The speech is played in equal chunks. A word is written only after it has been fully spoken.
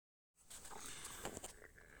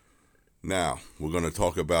Now, we're going to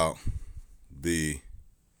talk about the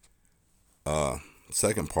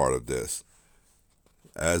second part of this.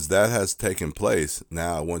 As that has taken place,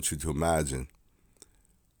 now I want you to imagine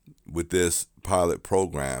with this pilot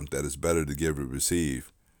program that is better to give and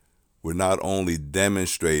receive, we're not only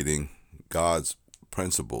demonstrating God's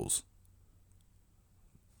principles.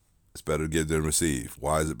 It's better to give than receive.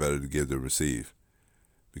 Why is it better to give than receive?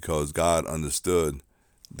 Because God understood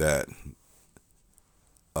that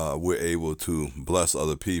we're able to bless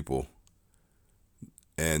other people,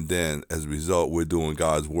 and then as a result, we're doing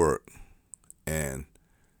God's work, and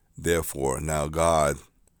therefore now God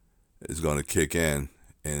is going to kick in,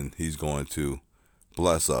 and He's going to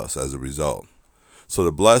bless us as a result. So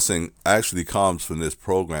the blessing actually comes from this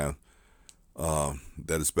program,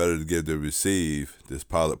 that it's better to give than receive, this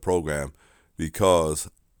pilot program, because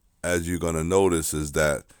as you're going to notice is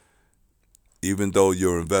that even though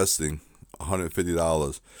you're investing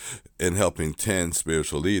 $150 in helping 10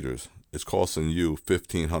 spiritual leaders, it's costing you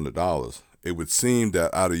 $1,500. It would seem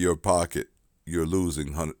that out of your pocket, you're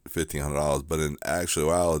losing $1,500, but in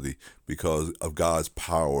actuality, because of God's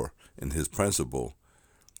power and His principle,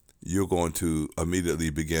 you're going to immediately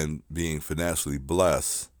begin being financially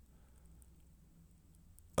blessed.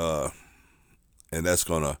 And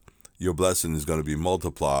your blessing is going to be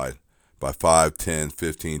multiplied by 5, 10,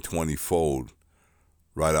 15, 20 fold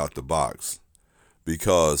right out the box.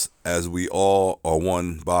 Because as we all are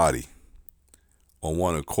one body, on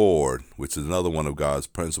one accord, which is another one of God's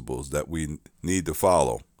principles that we need to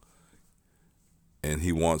follow, and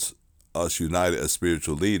He wants us united as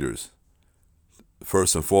spiritual leaders,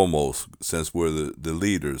 first and foremost, since we're the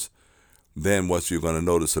leaders, then what you're going to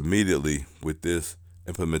notice immediately with this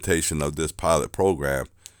implementation of this pilot program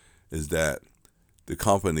is that the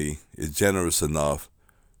company is generous enough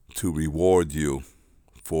to reward you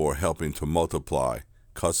for helping to multiply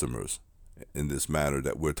customers in this manner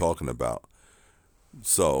that we're talking about.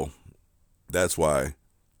 So that's why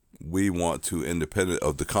we want to, independent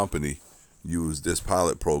of the company, use this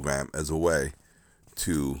pilot program as a way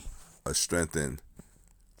to strengthen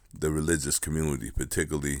the religious community,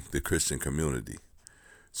 particularly the Christian community.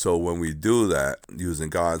 So when we do that, using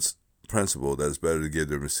God's principle that it's better to give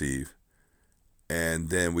than receive, and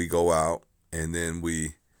then we go out and then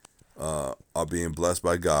we are being blessed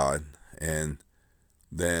by God, and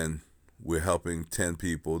then we're helping 10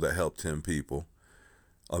 people that help 10 people,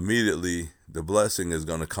 immediately the blessing is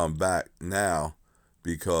going to come back now,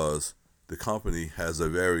 because the company has a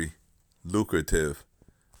very lucrative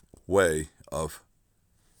way of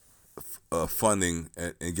funding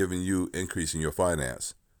and giving you, increasing your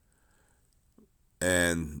finance.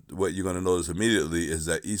 And what you're going to notice immediately is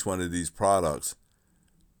that each one of these products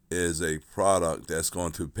is a product that's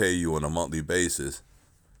going to pay you on a monthly basis.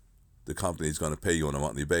 The company is going to pay you on a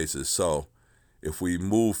monthly basis. So if we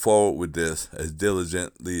move forward with this as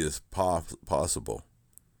diligently as possible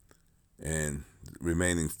and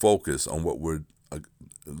remaining focused on what we're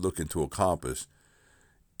looking to accomplish,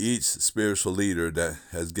 each spiritual leader that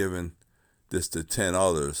has given this to 10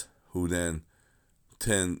 others, who then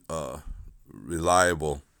 10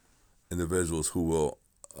 reliable individuals who will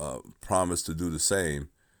promise to do the same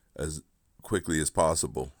as quickly as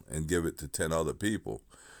possible and give it to 10 other people,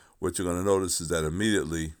 what you're going to notice is that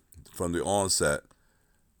immediately from the onset,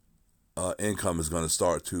 income is going to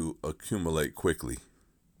start to accumulate quickly,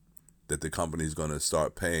 that the company is going to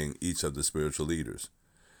start paying each of the spiritual leaders.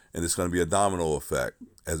 And it's going to be a domino effect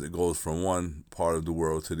as it goes from one part of the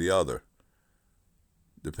world to the other,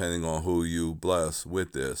 depending on who you bless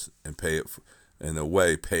with this and pay it, in a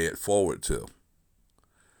way, pay it forward to.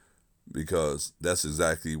 Because that's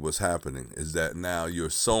exactly what's happening, is that now you're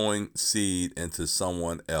sowing seed into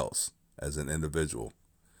someone else as an individual.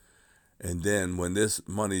 And then when this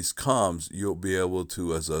money comes, you'll be able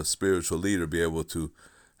to, as a spiritual leader, be able to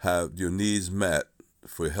have your needs met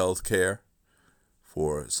for health care,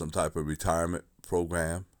 for some type of retirement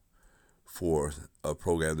program, for a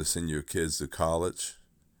program to send your kids to college.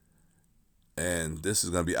 And this is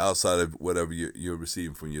going to be outside of whatever you're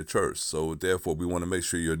receiving from your church. So therefore, we want to make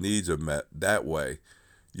sure your needs are met that way.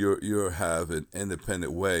 You have an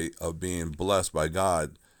independent way of being blessed by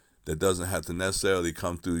God that doesn't have to necessarily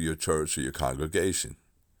come through your church or your congregation.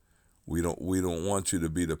 We don't want you to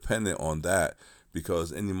be dependent on that,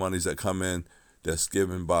 because any monies that come in that's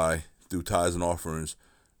given through tithes and offerings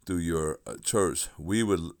through your church, we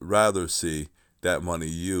would rather see that money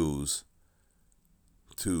used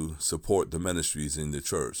to support the ministries in the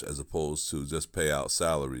church as opposed to just pay out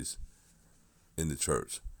salaries in the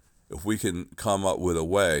church. If we can come up with a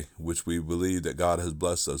way, which we believe that God has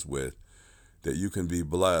blessed us with, that you can be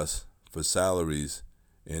blessed for salaries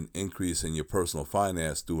and increase in your personal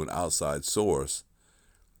finance through an outside source,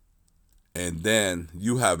 and then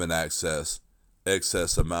you have an excess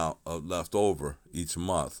amount of left over each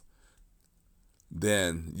month,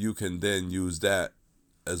 then you can then use that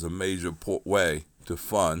as a major way to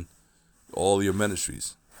fund all your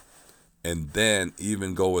ministries. And then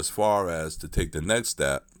even go as far as to take the next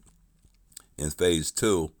step in phase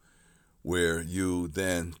 2, where you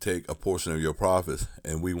then take a portion of your profits,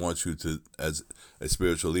 and we want you to, as a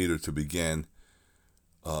spiritual leader, to begin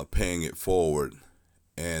paying it forward,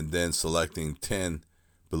 and then selecting 10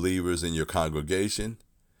 believers in your congregation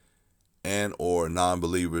and or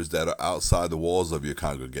non-believers that are outside the walls of your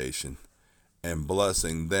congregation, and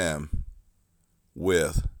blessing them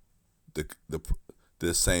with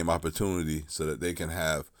this same opportunity so that they can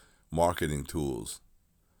have marketing tools.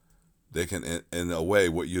 They can, in a way,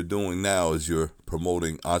 what you're doing now is you're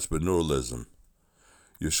promoting entrepreneurialism.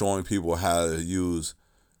 You're showing people how to use,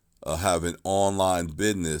 have an online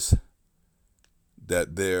business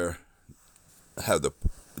that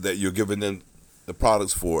that you're giving them the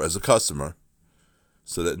products for as a customer,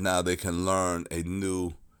 so that now they can learn a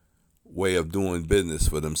new way of doing business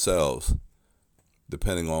for themselves,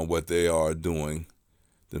 depending on what they are doing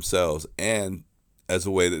themselves, and as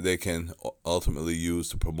a way that they can ultimately use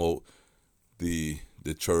to promote the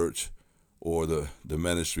church or the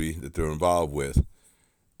ministry that they're involved with.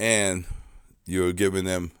 And you're giving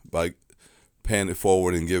them, by paying it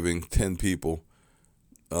forward and giving 10 people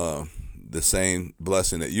the same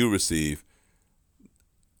blessing that you receive,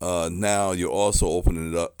 now you're also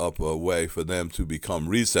opening it up a way for them to become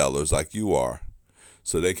resellers like you are,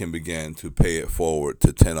 so they can begin to pay it forward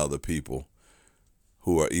to 10 other people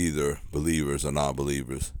who are either believers or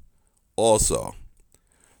non-believers also.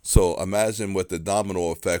 So imagine what the domino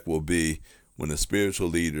effect will be when the spiritual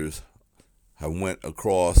leaders have went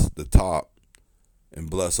across the top and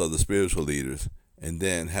blessed other spiritual leaders, and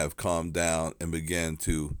then have come down and began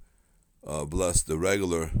to bless the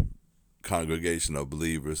regular congregation of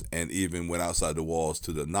believers, and even went outside the walls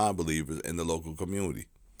to the non-believers in the local community.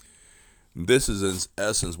 This is in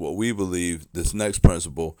essence what we believe. This next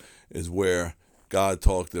principle is where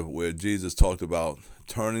where Jesus talked about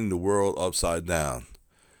turning the world upside down.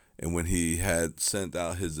 And when he had sent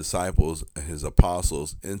out his disciples and his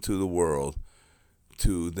apostles into the world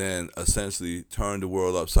to then essentially turn the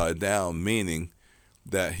world upside down, meaning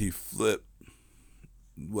that he flipped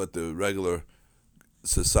what the regular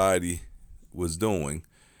society was doing,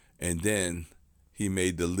 and then he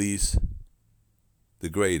made the least the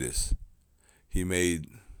greatest. He made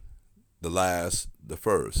the last the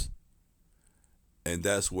first. And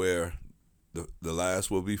that's where the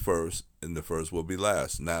last will be first and the first will be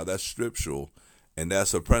last. Now that's scriptural, and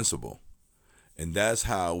that's a principle. And that's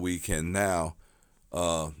how we can now,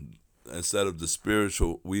 instead of the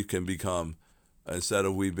spiritual, we can become, instead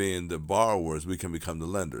of we being the borrowers, we can become the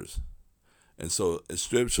lenders. And so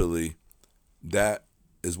scripturally, that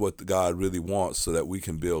is what God really wants, so that we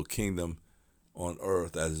can build kingdom on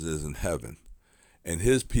earth as it is in heaven. And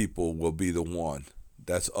his people will be the one,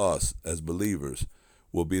 that's us as believers,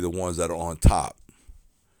 will be the ones that are on top.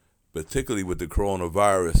 Particularly with the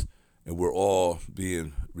coronavirus, and we're all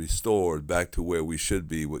being restored back to where we should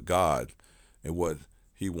be with God. And what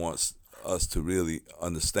he wants us to really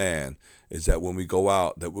understand is that when we go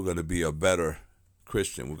out, that we're going to be a better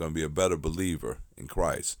Christian, we're going to be a better believer in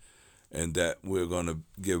Christ, and that we're going to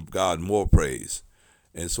give God more praise.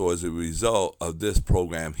 And so as a result of this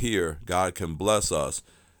program here, God can bless us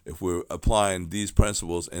if we're applying these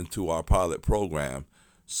principles into our pilot program,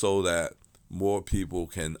 so that more people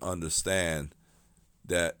can understand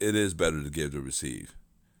that it is better to give than receive.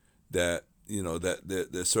 That, that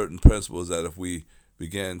there's certain principles that if we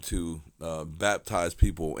begin to baptize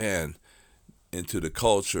people into the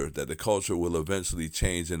culture, that the culture will eventually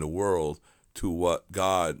change in the world to what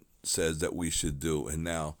God says that we should do. And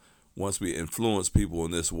now, once we influence people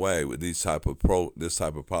in this way with this type of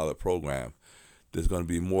pilot program, there's going to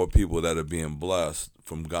be more people that are being blessed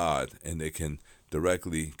from God, and they can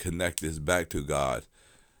directly connect this back to God,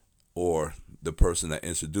 or the person that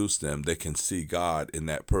introduced them. They can see God in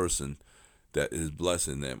that person that is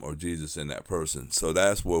blessing them, or Jesus in that person. So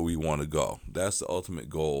that's where we want to go. That's the ultimate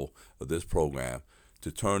goal of this program,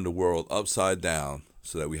 to turn the world upside down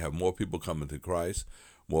so that we have more people coming to Christ,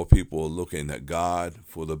 more people looking at God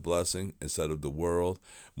for the blessing instead of the world.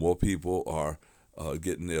 More people are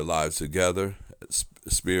getting their lives together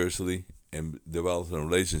spiritually and developing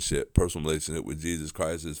a personal relationship with Jesus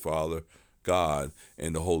Christ, his Father, God,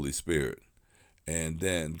 and the Holy Spirit. And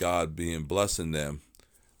then God blessing them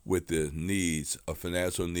with the needs of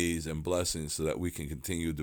financial needs and blessings, so that we can continue to